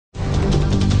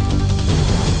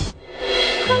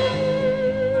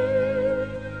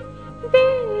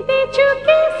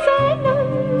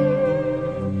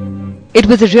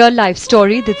was a real-life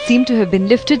story that seemed to have been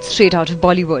lifted straight out of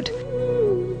Bollywood.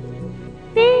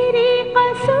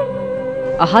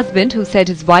 A husband who said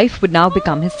his wife would now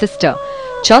become his sister,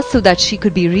 just so that she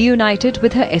could be reunited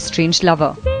with her estranged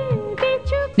lover.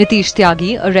 Nitish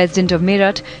Tyagi, a resident of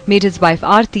Meerut, made his wife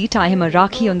Aarti tie him a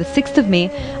rakhi on the 6th of May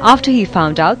after he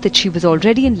found out that she was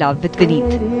already in love with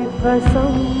Vineet.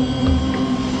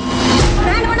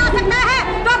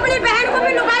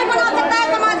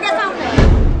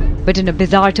 But in a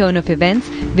bizarre turn of events,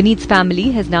 Vineet's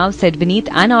family has now said Vineet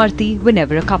and Aarti were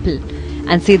never a couple,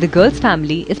 and say the girl's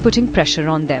family is putting pressure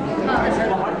on them.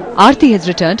 Aarti has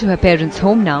returned to her parents'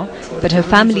 home now, but her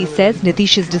family says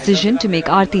Nitish's decision to make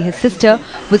Aarti his sister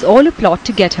was all a plot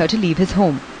to get her to leave his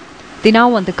home. They now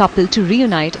want the couple to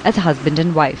reunite as husband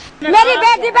and wife. मेरी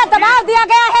बेटी पे दबाव दिया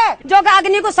गया है, जो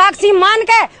अग्नि को साक्षी मान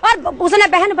के और उसने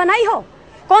बहन बनाई हो।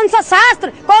 कौन सा शास्त्र,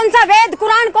 कौन सा वेद,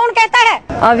 कुरान कौन कहता है?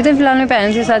 अभी तो फिलहाल मैं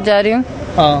पेरेंट्स के साथ जा रही हूँ,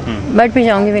 बट मैं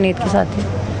जाऊंगी विनीत के साथ ही।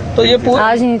 तो ये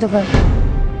आज नहीं तो कल।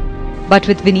 But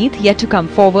with Vineet yet to come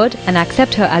forward and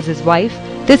accept her as his wife,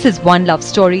 this is one love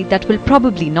story that will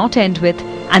probably not end with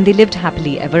 "and they lived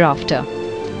happily ever after."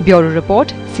 Bureau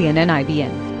Report, CNN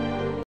IBN.